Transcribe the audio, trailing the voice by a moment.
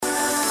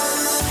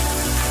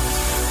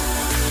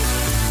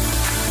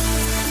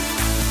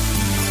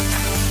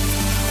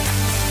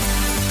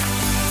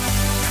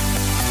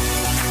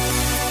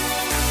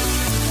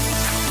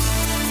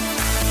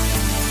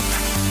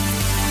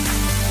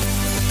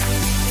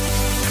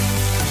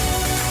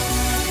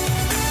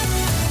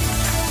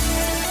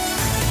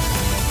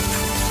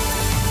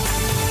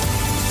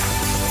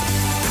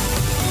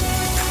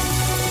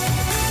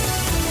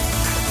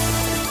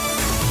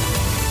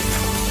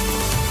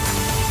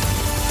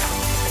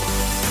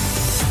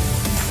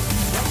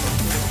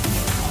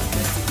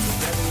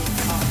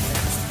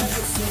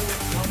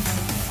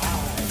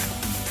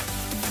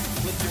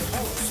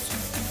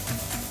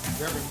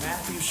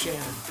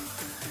Shannon.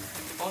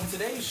 On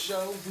today's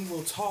show, we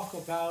will talk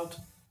about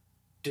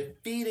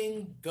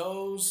defeating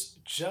those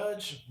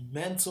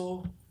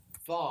judgmental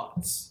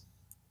thoughts.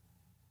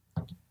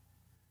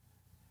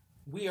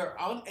 We are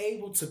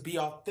unable to be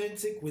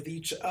authentic with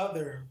each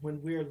other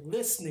when we're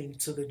listening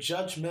to the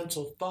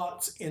judgmental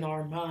thoughts in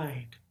our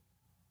mind.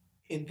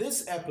 In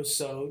this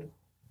episode,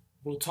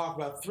 we'll talk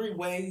about 3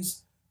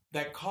 ways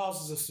that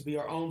causes us to be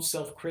our own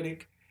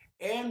self-critic,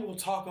 and we'll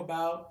talk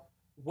about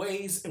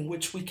ways in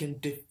which we can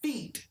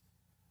defeat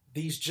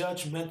these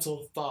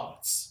judgmental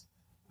thoughts.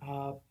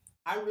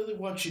 I really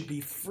want you to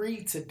be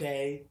free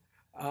today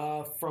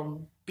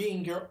from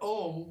being your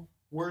own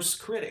worst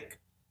critic.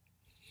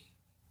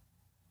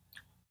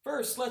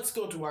 First, let's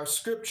go to our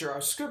scripture.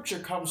 Our scripture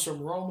comes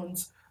from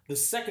Romans, the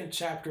 2nd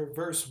chapter,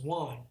 verse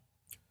 1.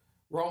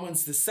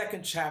 Romans, the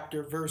 2nd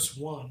chapter, verse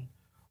 1,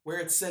 where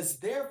it says,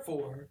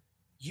 "Therefore,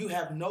 you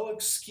have no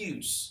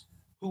excuse,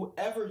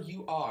 whoever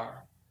you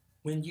are,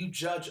 when you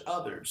judge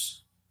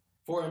others.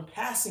 For in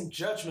passing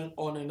judgment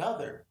on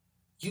another,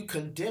 you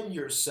condemn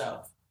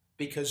yourself,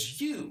 because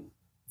you,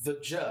 the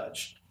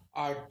judge,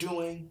 are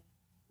doing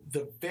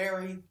the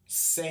very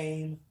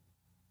same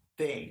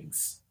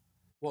things."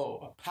 Whoa,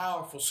 a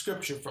powerful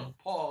scripture from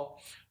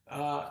Paul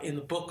in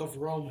the book of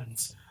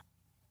Romans.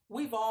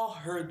 We've all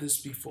heard this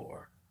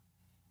before.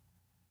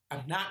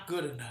 I'm not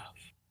good enough.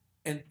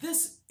 And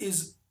this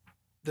is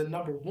the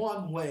number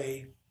one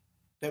way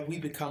that we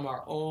become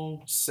our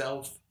own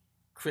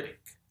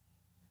self-critic.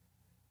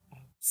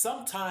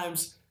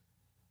 Sometimes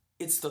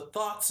it's the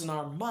thoughts in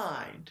our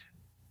mind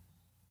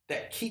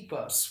that keep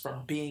us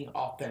from being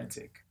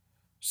authentic.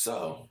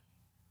 So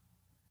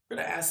we're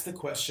going to ask the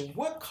question,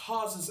 what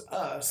causes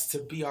us to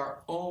be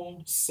our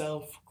own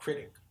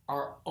self-critic,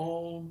 our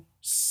own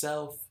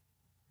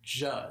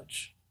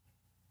self-judge?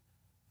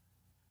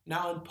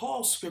 Now, in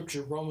Paul's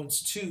scripture,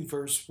 Romans 2,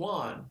 verse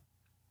 1,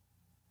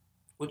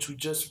 which we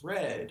just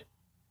read,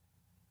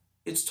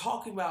 it's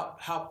talking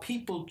about how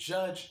people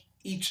judge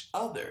each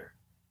other.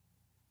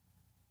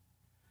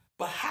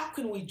 But how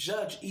can we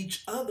judge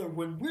each other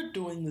when we're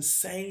doing the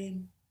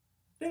same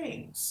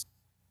things?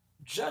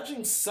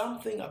 Judging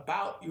something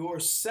about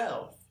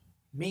yourself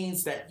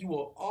means that you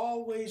will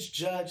always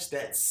judge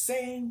that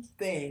same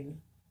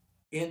thing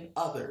in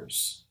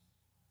others.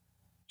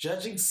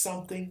 Judging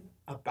something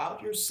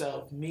about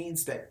yourself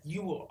means that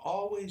you will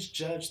always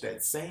judge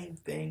that same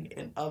thing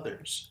in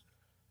others.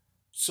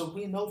 So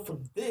we know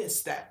from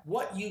this that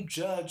what you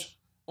judge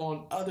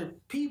on other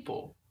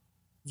people,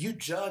 you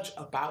judge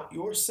about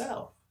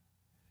yourself.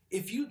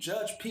 If you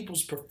judge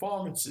people's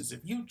performances,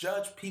 if you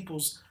judge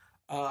people's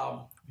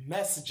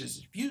messages,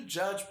 if you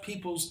judge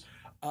people's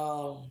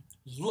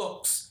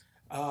looks,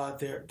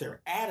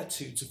 their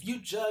attitudes, if you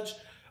judge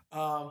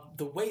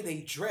the way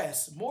they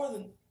dress, more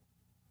than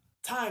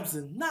times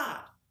than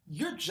not,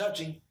 you're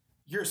judging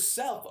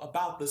yourself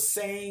about the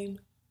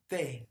same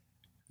thing.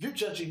 You're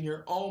judging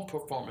your own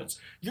performance.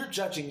 You're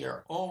judging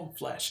your own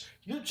flesh.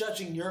 You're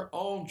judging your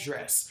own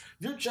dress.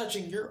 You're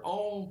judging your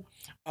own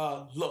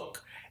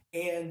look.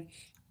 And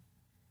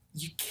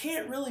you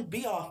can't really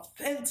be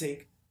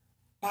authentic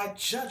by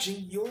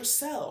judging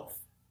yourself.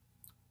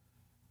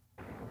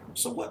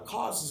 So what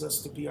causes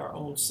us to be our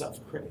own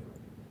self-critic?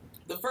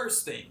 The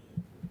first thing,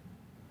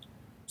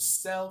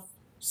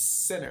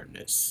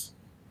 self-centeredness,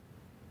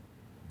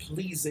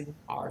 pleasing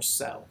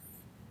ourselves.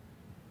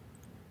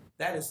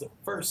 That is the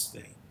first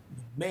thing,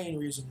 the main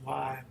reason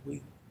why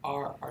we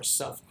are our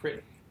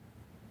self-critic,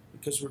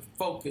 because we're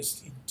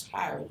focused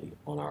entirely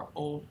on our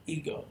own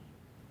ego.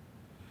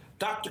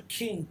 Dr.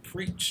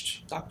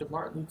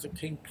 Martin Luther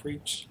King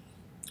preached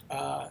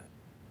in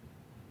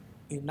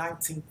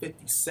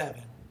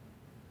 1957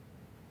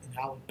 in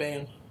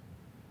Alabama,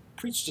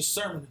 preached a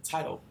sermon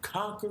entitled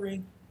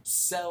 "Conquering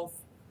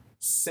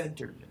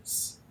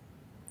Self-Centeredness."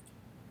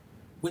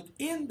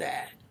 Within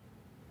that,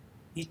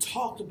 he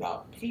talked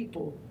about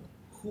people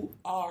who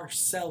are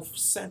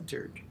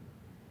self-centered.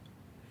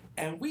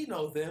 And we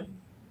know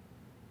them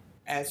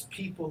as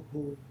people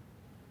who,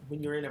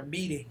 when you're in a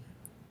meeting,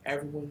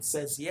 everyone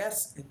says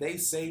yes and they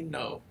say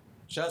no,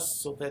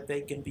 just so that they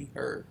can be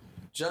heard,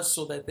 just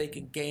so that they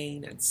can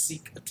gain and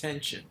seek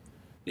attention.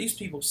 These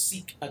people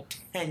seek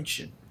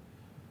attention.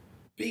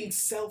 Being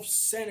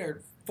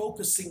self-centered,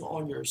 focusing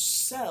on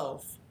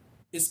yourself,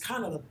 is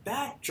kind of the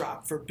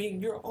backdrop for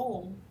being your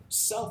own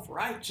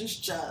self-righteous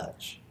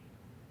judge.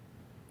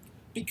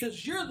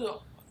 Because you're the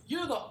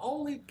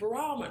only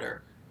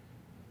barometer.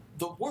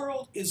 The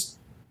world is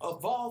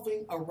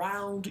evolving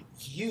around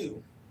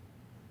you.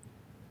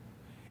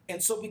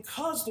 And so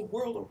because the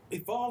world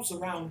evolves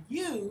around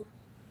you,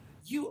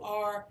 you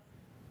are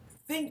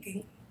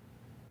thinking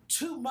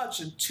too much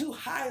and too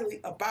highly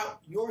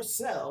about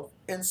yourself.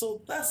 And so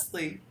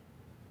thusly,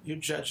 you're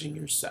judging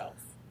yourself.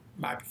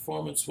 My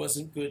performance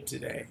wasn't good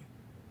today.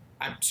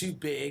 I'm too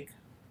big,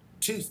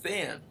 too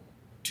thin,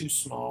 too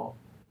small,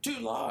 too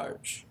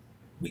large.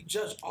 We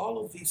judge all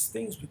of these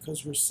things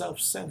because we're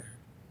self-centered,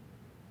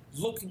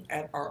 looking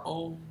at our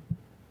own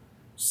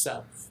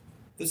self.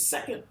 The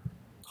second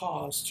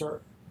cause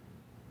to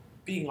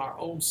being our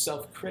own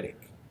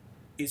self-critic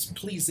is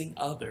pleasing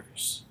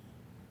others,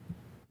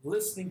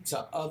 listening to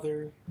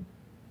other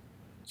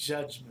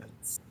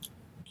judgments.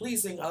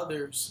 Pleasing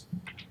others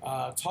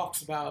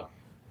talks about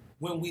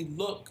when we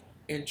look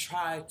and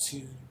try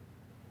to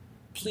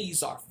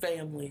please our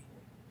family,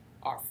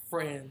 our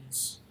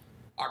friends,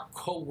 our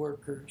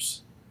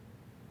co-workers,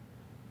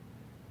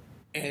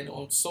 and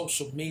on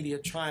social media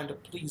trying to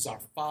please our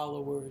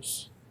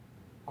followers,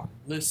 our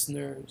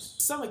listeners.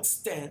 To some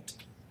extent,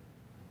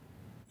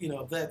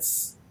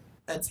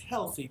 that's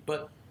healthy,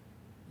 but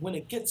when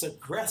it gets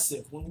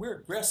aggressive, when we're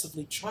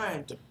aggressively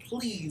trying to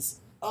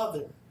please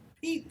other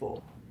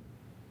people,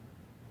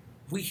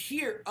 we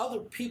hear other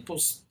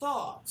people's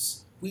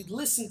thoughts, we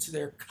listen to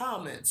their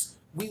comments,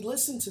 we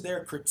listen to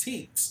their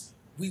critiques,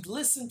 we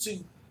listen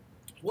to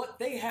what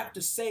they have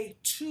to say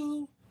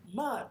too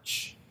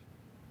much.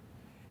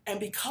 And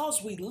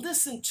because we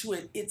listen to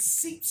it, it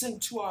seeps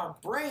into our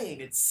brain,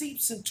 it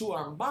seeps into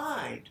our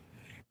mind.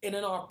 And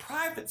in our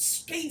private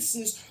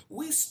spaces,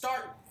 we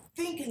start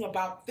thinking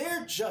about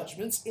their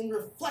judgments in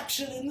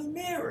reflection in the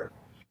mirror.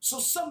 So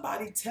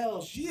somebody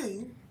tells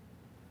you,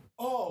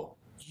 oh,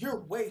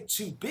 you're way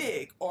too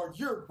big or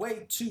you're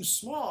way too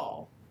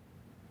small.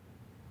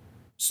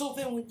 So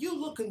then when you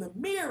look in the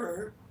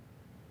mirror,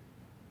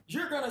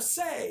 you're going to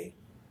say,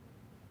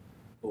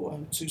 oh,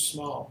 I'm too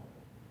small.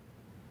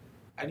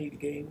 I need to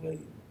gain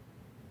weight.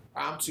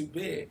 I'm too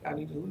big. I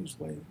need to lose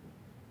weight.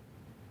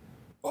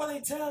 Or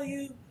they tell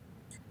you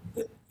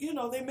that,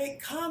 they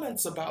make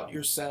comments about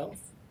yourself.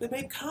 They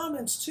make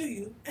comments to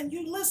you and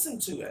you listen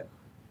to it.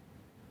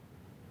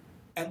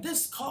 And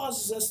this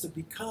causes us to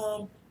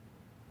become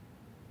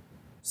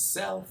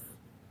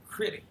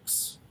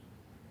self-critics.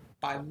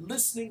 By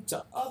listening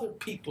to other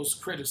people's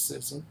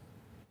criticism,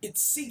 it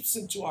seeps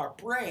into our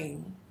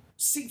brain,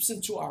 seeps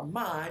into our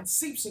mind,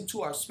 seeps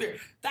into our spirit.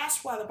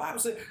 That's why the Bible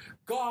says,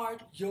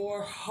 guard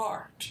your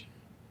heart.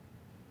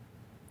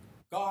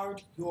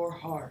 Guard your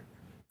heart.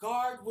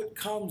 Guard what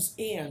comes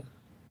in.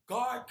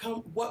 Guard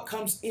what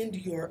comes into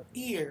your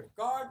ear.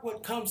 Guard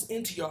what comes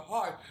into your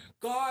heart.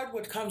 Guard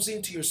what comes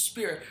into your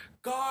spirit.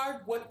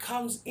 Guard what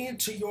comes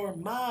into your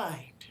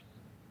mind.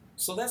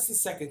 So that's the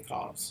second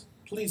cause,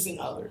 pleasing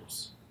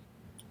others.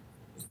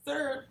 The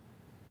third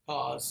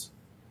cause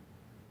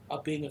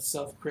of being a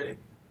self-critic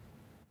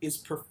is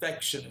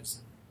perfectionism.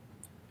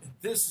 And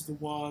this is the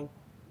one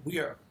we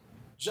are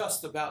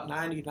just about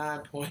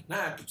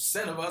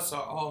 99.9% of us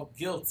are all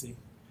guilty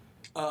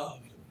of.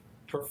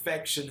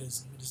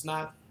 Perfectionism. It is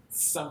not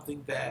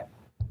something that,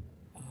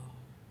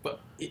 but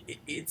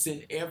it's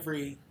in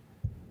every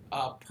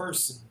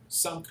person,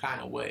 some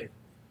kind of way.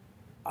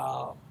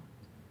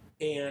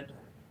 And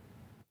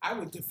I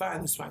would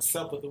define this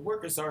myself, but the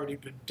work has already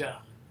been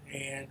done.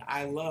 And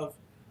I love,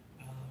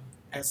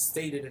 as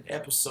stated in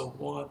episode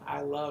 1,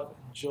 I love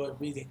and enjoy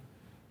reading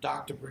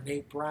Dr.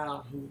 Brene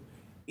Brown, who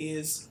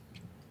is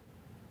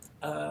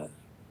an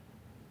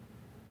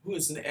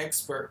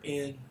expert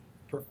in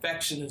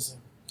perfectionism,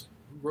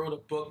 who wrote a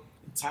book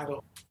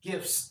entitled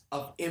Gifts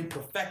of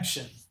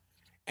Imperfection.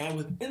 And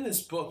within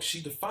this book,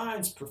 she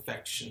defines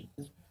perfection.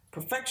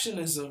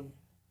 Perfectionism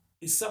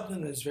is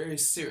something that's very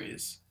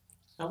serious.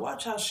 Now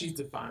watch how she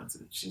defines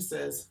it. She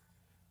says,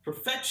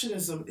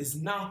 perfectionism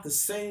is not the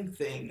same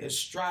thing as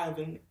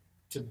striving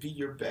to be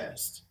your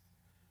best.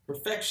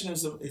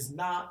 Perfectionism is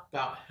not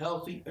about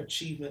healthy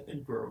achievement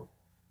and growth.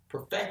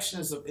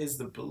 Perfectionism is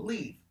the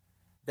belief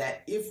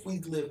that if we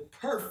live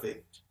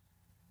perfect,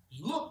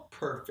 look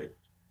perfect,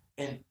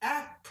 and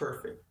act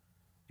perfect,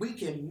 we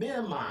can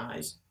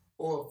minimize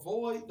or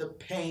avoid the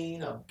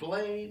pain of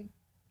blame,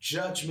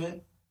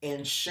 judgment,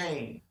 and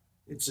shame.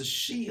 It's a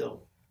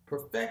shield.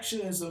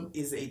 Perfectionism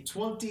is a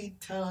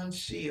 20-ton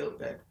shield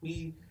that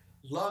we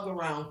lug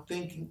around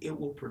thinking it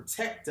will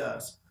protect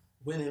us,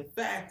 when in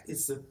fact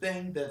it's the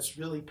thing that's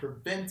really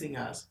preventing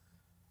us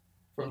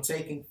from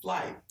taking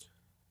flight.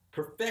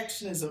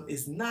 Perfectionism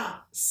is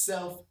not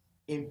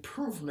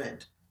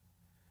self-improvement.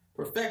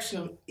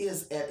 Perfectionism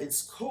is at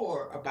its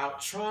core about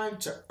trying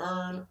to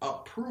earn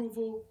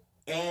approval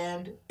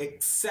and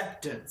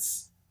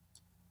acceptance.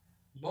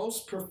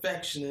 Most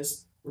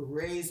perfectionists were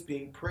raised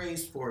being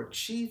praised for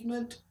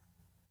achievement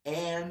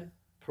and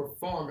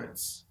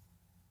performance.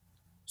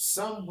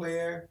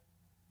 Somewhere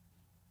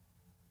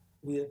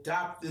we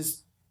adopt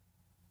this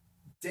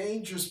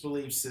dangerous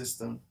belief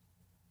system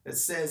that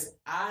says,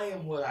 I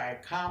am what I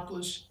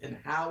accomplish and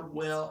how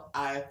well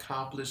I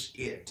accomplish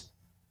it.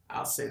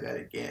 I'll say that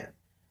again,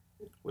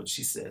 what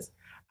she says.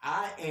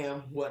 I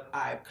am what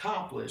I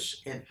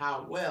accomplish and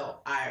how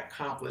well I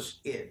accomplish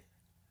it.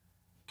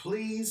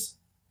 Please,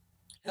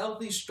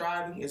 healthy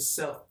striving is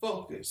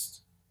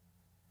self-focused.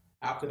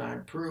 How can I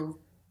improve?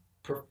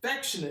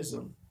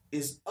 Perfectionism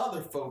is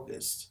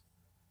other-focused.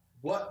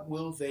 What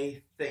will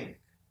they think?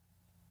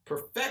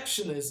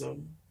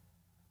 Perfectionism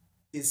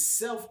is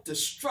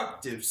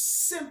self-destructive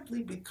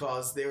simply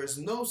because there is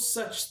no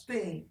such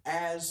thing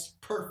as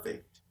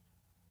perfect.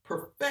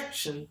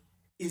 Perfection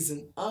is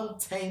an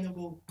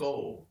unattainable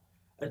goal.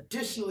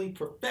 Additionally,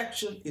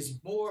 perfection is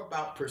more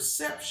about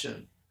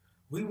perception.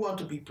 We want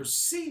to be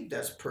perceived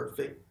as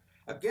perfect.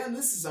 Again,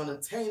 this is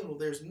unattainable.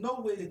 There's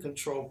no way to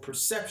control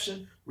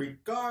perception,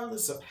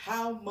 regardless of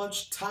how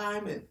much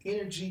time and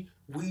energy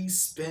we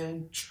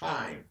spend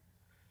trying.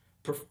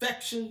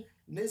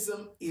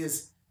 Perfectionism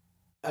is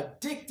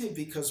addictive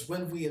because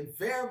when we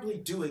invariably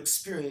do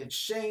experience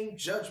shame,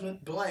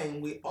 judgment, blame,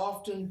 we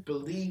often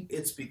believe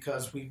it's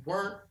because we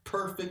weren't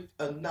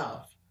perfect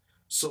enough.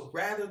 So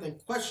rather than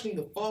questioning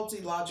the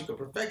faulty logic of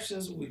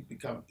perfectionism, we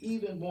become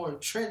even more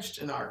entrenched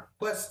in our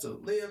quest to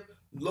live,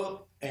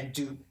 look, and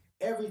do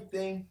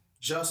everything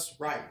just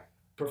right.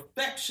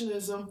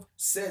 Perfectionism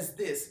says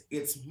this: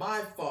 it's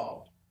my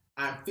fault.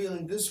 I'm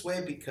feeling this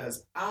way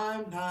because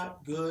I'm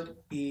not good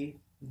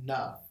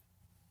enough.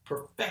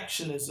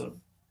 Perfectionism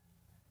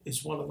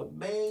is one of the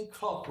main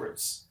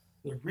culprits,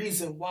 the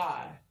reason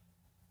why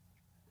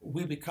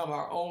we become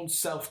our own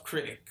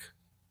self-critic,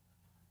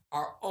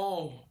 our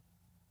own.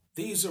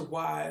 These are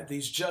why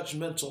these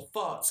judgmental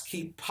thoughts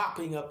keep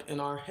popping up in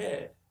our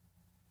head.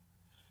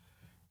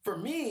 For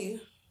me,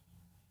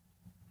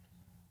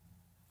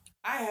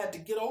 I had to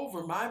get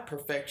over my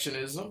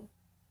perfectionism.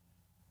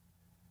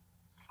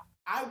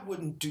 I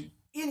wouldn't do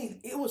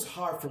it was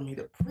hard for me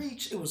to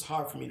preach. It was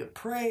hard for me to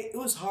pray. It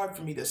was hard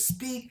for me to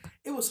speak.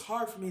 It was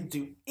hard for me to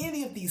do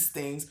any of these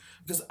things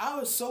because I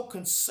was so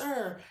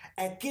concerned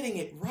at getting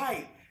it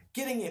right,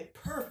 getting it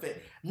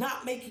perfect,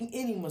 not making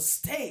any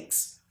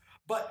mistakes.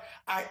 But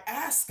I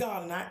asked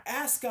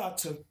God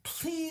to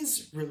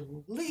please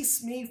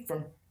release me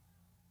from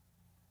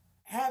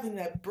having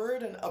that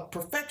burden of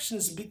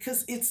perfectionism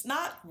because it's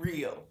not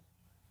real.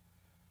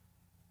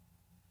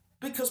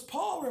 Because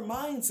Paul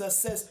reminds us,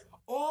 says,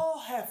 all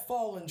have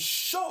fallen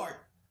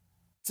short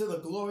to the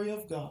glory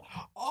of God.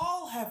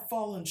 All have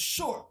fallen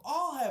short.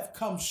 All have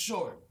come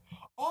short.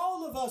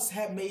 All of us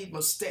have made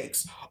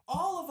mistakes.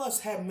 All of us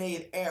have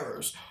made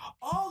errors.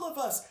 All of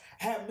us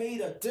have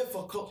made a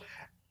difficult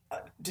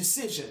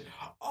decision.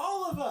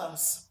 All of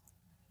us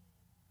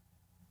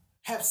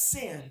have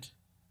sinned.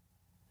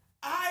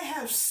 I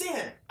have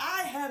sinned.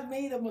 I have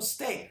made a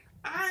mistake.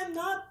 I'm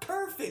not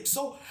perfect.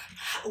 So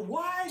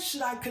why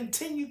should I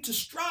continue to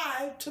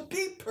strive to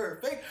be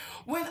perfect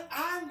when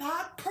I'm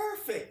not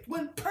perfect?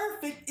 When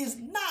perfect is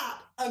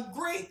not a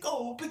great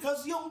goal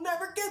because you'll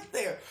never get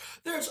there.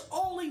 There's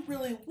only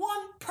really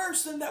one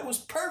person that was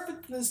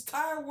perfect in this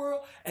entire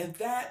world, and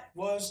that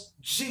was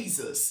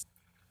Jesus.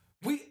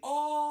 We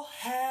all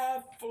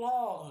have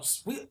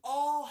flaws. We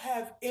all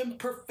have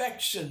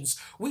imperfections.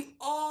 We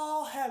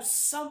all have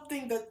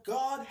something that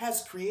God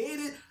has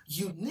created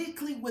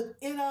uniquely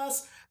within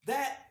us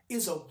that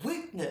is a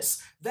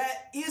weakness,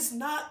 that is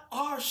not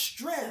our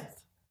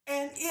strength.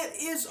 And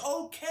it is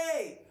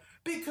okay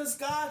because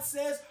God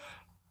says,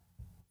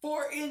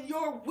 for in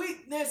your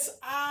weakness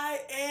I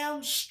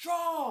am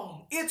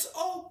strong. It's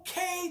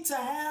okay to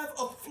have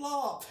a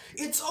flaw.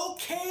 It's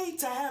okay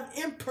to have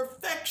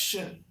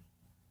imperfection.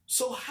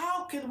 So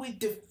how can we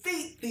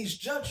defeat these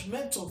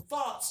judgmental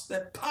thoughts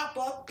that pop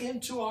up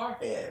into our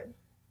head,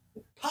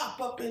 pop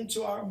up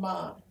into our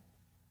mind?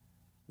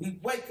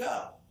 We wake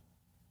up.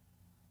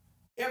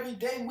 Every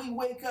day we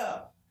wake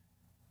up.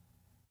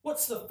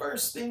 What's the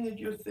first thing that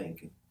you're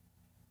thinking?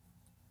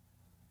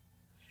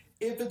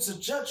 If it's a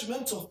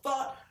judgmental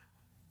thought,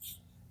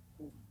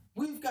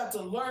 we've got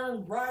to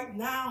learn right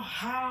now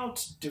how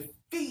to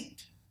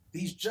defeat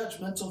these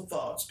judgmental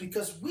thoughts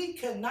because we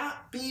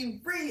cannot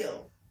be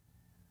real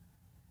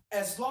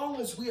as long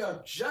as we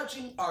are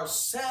judging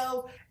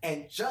ourselves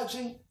and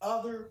judging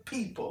other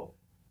people.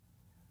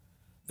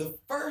 The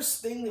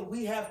first thing that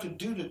we have to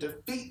do to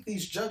defeat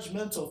these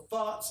judgmental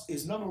thoughts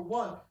is, number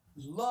one,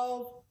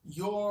 love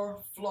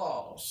your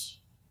flaws.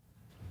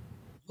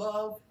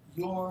 Love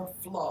your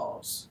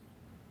flaws.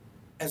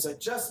 As I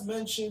just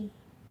mentioned,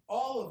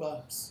 all of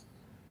us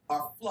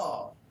are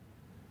flawed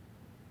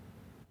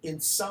in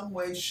some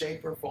way,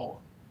 shape, or form.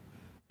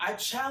 I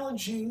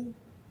challenge you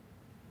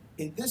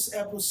in this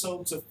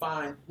episode to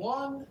find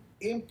one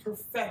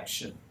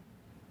imperfection.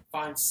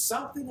 Find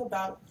something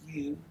about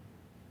you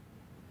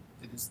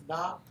that is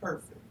not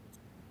perfect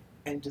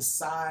and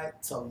decide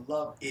to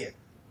love it.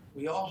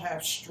 We all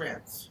have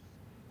strengths.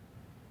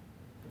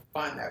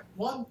 Find that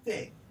one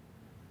thing,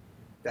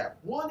 that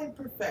one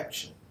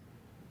imperfection.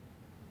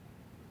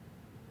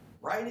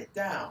 Write it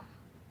down.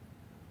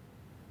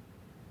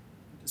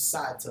 And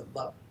decide to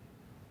love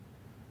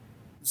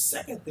it. The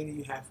second thing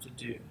you have to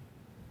do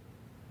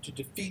to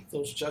defeat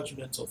those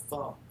judgmental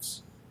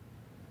thoughts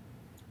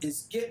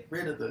is get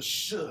rid of the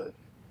should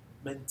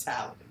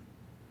mentality.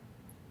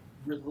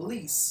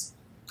 Release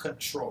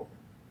control.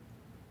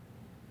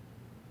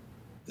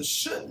 The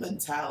should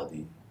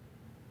mentality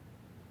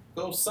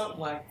goes something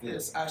like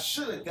this: I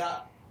should have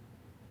got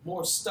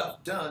more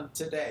stuff done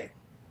today.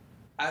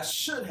 I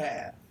should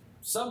have.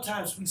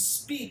 Sometimes we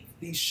speak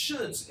these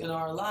shoulds in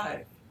our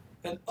life,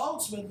 and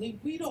ultimately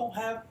we don't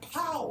have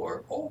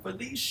power over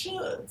these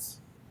shoulds.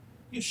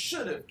 You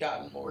should have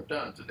gotten more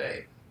done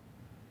today.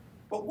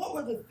 But what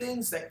were the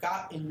things that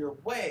got in your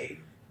way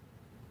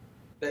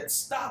that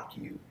stopped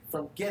you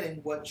from getting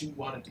what you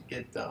wanted to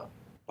get done?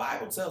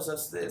 Bible tells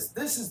us this.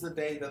 This is the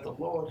day that the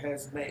Lord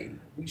has made.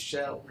 We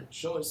shall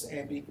rejoice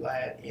and be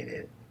glad in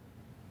it.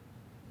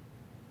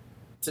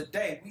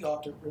 Today, we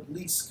ought to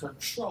release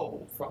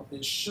control from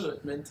this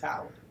should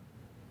mentality.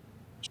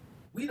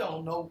 We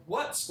don't know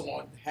what's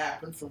going to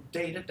happen from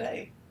day to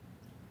day.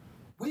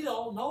 We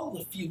don't know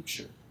the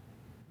future.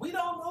 We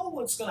don't know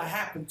what's going to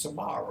happen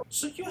tomorrow.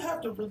 So you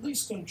have to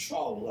release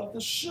control of the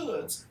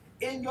shoulds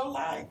in your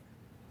life.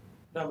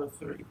 Number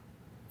 3,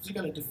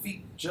 you're going to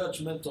defeat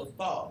judgmental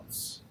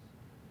thoughts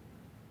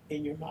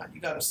in your mind. You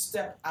got to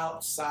step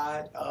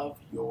outside of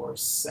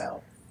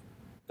yourself.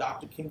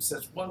 Dr. King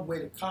says one way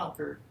to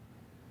conquer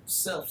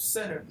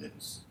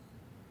self-centeredness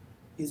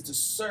is to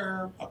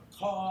serve a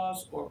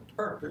cause or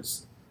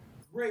purpose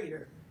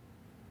greater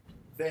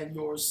than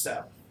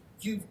yourself.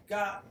 You've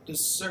got to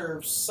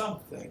serve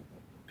something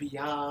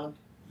beyond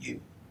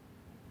you.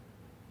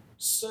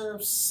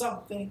 Serve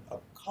something, a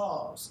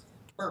cause,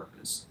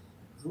 purpose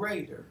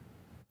greater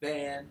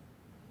than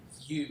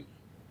you.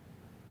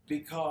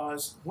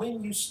 Because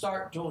when you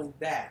start doing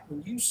that,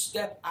 when you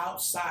step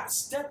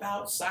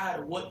outside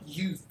of what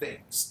you think,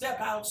 step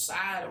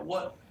outside of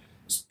what,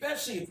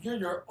 especially if you're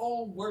your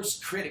own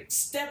worst critic,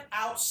 step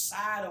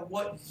outside of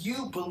what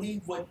you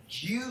believe, what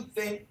you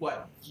think,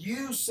 what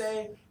you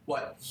say,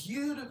 what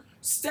you do.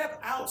 Step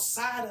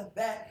outside of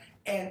that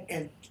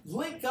and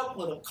link up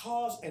with a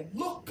cause and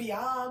look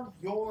beyond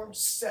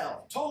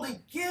yourself. Totally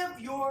give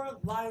your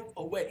life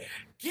away.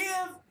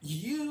 Give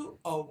you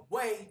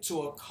away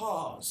to a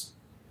cause,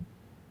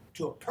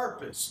 to a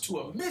purpose, to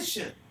a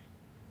mission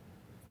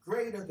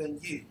greater than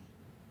you.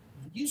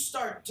 When you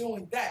start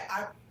doing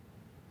that,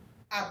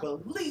 I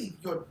believe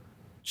your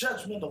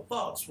judgmental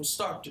thoughts will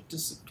start to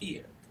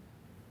disappear.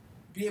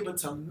 Be able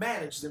to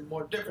manage them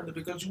more differently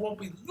because you won't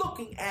be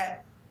looking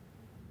at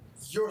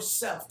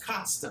yourself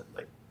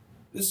constantly.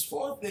 This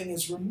 4th thing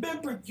is,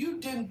 remember, you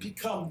didn't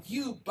become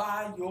you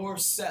by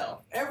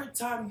yourself. Every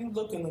time you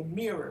look in the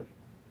mirror,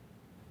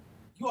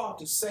 you ought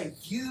to say,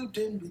 you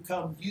didn't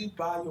become you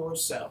by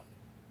yourself.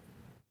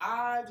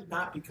 I did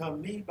not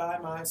become me by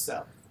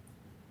myself.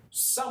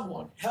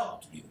 Someone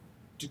helped you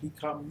to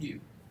become you.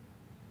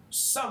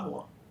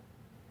 Someone,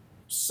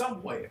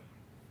 somewhere,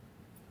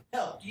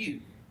 helped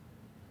you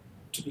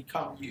to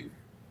become you.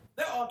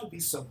 There ought to be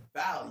some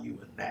value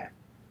in that.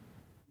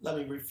 Let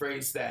me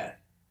rephrase that.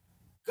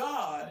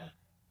 God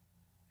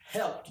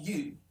helped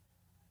you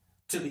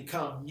to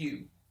become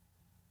you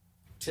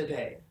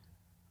today.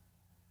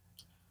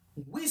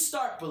 We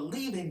start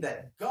believing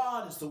that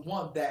God is the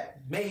one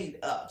that made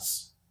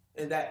us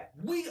and that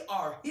we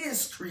are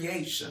his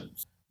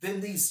creations, then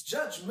these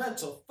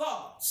judgmental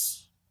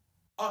thoughts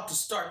ought to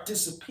start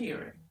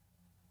disappearing.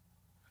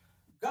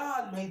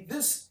 God made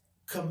this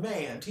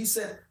command. He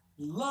said,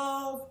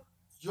 love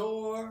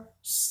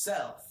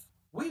yourself.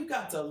 We've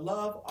got to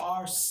love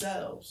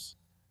ourselves.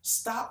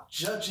 Stop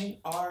judging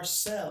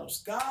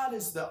ourselves. God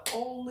is the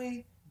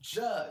only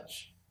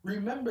judge.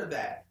 Remember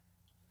that.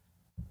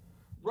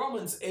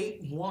 Romans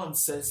 8:1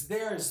 says,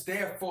 there is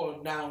therefore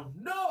now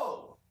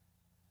no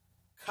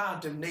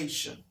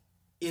condemnation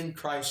in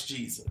Christ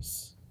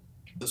Jesus.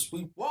 As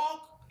we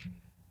walk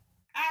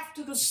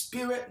after the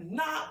Spirit,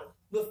 not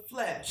the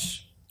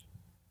flesh.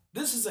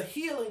 This is a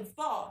healing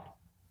thought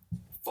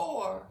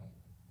for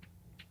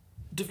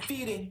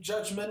defeating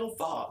judgmental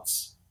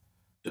thoughts.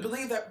 To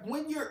believe that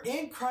when you're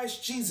in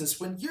Christ Jesus,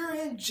 when you're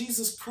in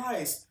Jesus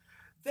Christ,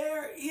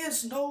 there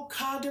is no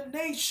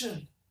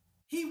condemnation.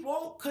 He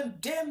won't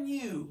condemn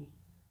you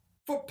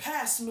for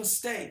past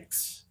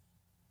mistakes.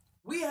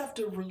 We have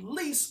to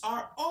release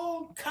our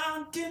own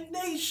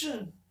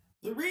condemnation.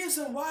 The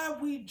reason why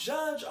we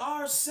judge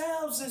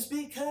ourselves is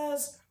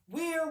because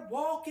we're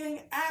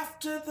walking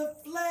after the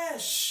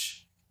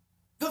flesh.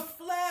 The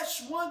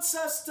flesh wants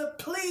us to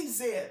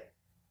please it.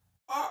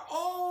 Our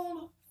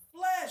own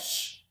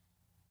flesh.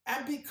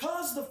 And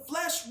because the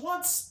flesh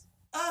wants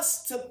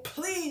us to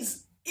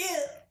please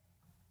it,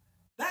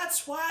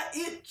 that's why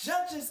it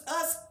judges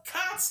us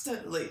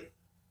constantly.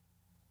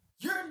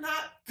 You're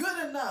not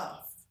good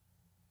enough.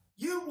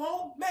 You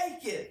won't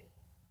make it.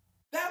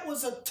 That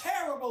was a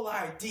terrible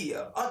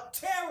idea, a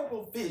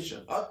terrible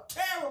vision, a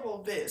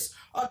terrible this,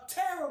 a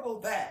terrible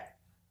that.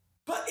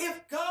 But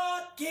if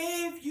God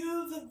gave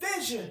you the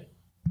vision,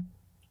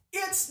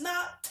 it's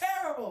not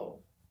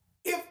terrible.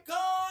 If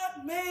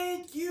God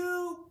made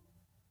you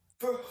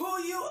for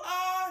who you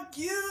are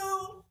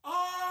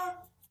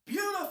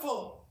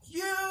beautiful.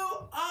 You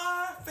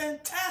are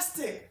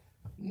fantastic.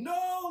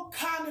 No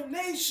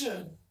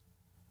condemnation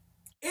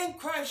in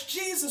Christ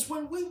Jesus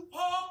when we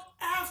walk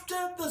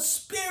after the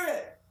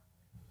Spirit.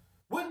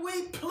 When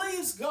we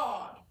please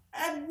God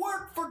and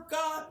work for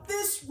God,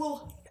 this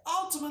will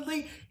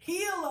ultimately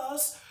heal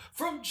us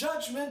from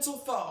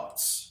judgmental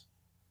thoughts.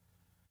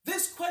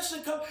 This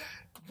question comes,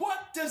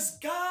 what does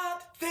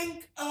God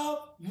think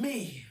of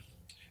me?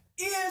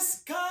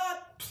 Is God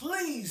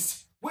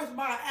pleased with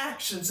my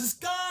actions? Is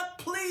God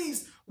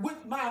pleased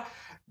with my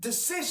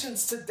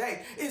decisions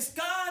today? Is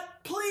God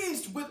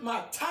pleased with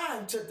my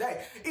time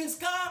today? Is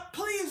God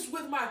pleased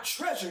with my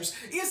treasures?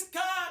 Is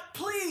God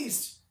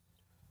pleased?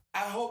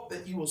 I hope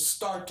that you will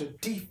start to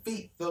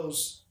defeat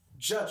those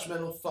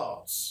judgmental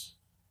thoughts.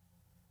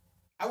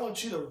 I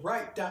want you to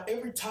write down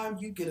every time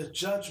you get a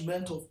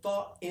judgmental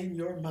thought in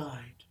your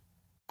mind.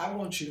 I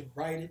want you to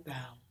write it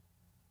down.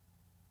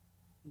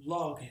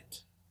 Log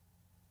it.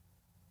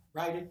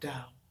 Write it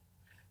down.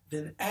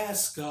 Then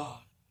ask God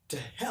to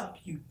help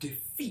you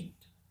defeat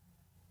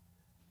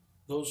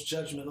those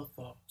judgmental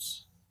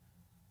thoughts.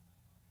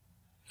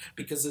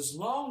 Because as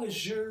long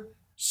as you're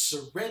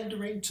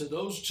surrendering to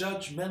those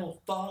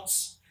judgmental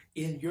thoughts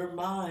in your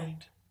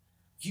mind,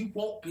 you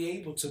won't be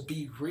able to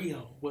be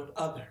real with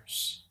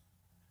others.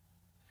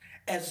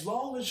 As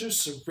long as you're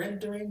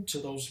surrendering to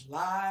those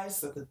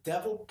lies that the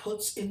devil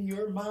puts in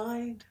your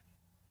mind,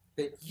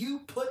 that you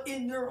put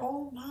in your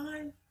own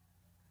mind,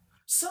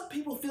 some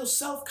people feel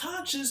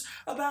self-conscious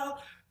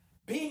about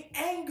being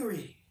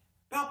angry,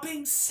 about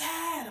being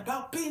sad,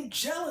 about being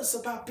jealous,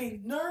 about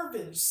being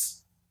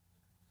nervous.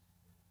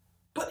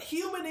 But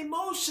human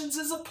emotions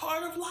is a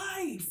part of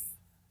life.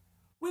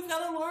 We've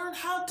got to learn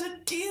how to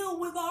deal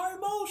with our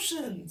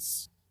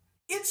emotions.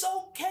 It's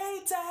okay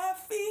to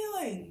have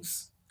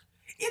feelings.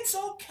 It's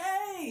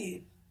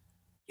okay.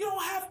 You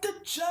don't have to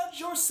judge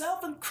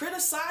yourself and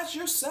criticize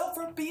yourself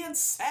for being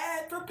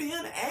sad, for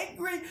being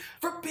angry,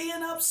 for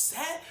being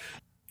upset.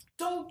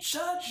 Don't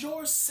judge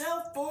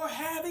yourself for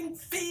having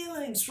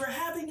feelings, for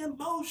having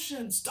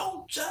emotions.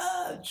 Don't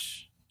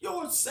judge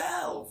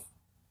yourself.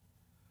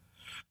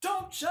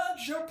 Don't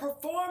judge your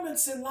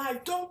performance in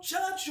life. Don't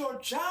judge your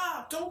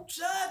job. Don't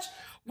judge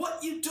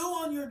what you do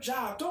on your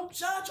job. Don't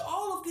judge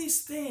all of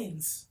these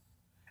things.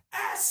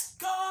 Ask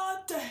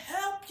God to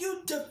help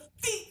you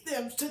defeat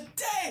them.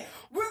 Today,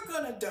 we're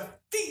going to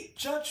defeat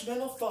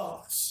judgmental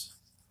thoughts.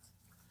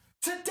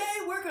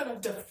 Today, we're going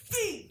to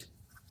defeat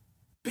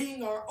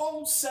being our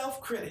own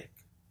self-critic.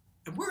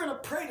 And we're going to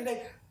pray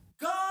today,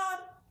 God,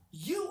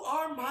 you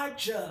are my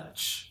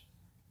judge.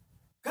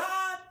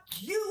 God,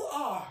 you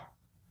are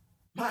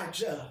my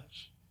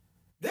judge.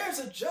 There's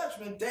a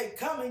judgment day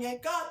coming,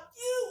 and God,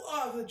 you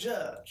are the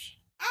judge.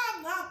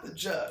 I'm not the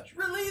judge.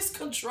 Release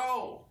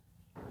control.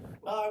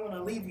 Well, I want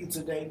to leave you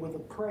today with a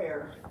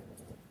prayer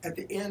at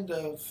the end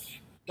of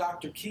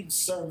Dr. King's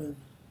sermon,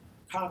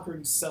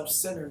 Conquering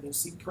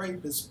Self-Centeredness. He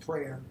prayed this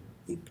prayer.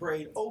 He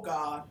prayed, "Oh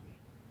God,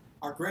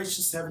 our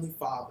gracious Heavenly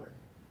Father,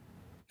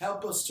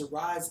 help us to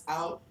rise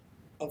out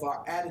of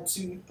our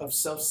attitude of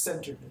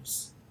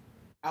self-centeredness,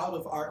 out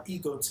of our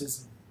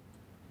egotism.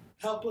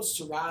 Help us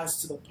to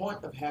rise to the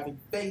point of having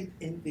faith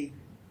in Thee,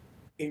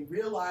 in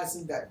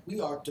realizing that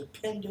we are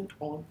dependent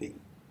on Thee.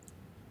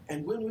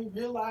 And when we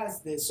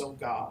realize this, oh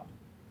God,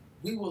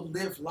 we will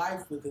live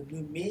life with a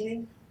new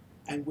meaning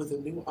and with a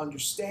new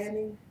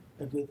understanding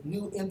and with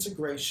new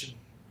integration.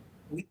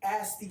 We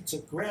ask Thee to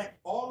grant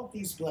all of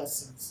these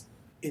blessings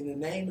in the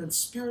name and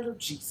spirit of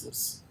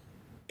Jesus.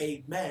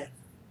 Amen."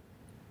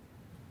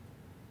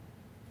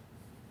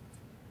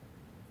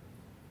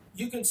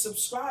 You can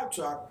subscribe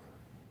to our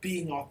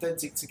Being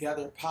Authentic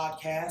Together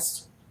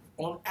podcast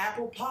on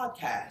Apple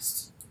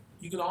Podcasts.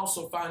 You can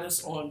also find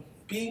us on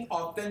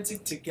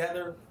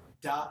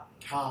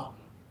beingauthentictogether.com.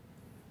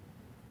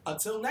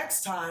 Until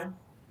next time,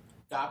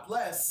 God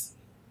bless.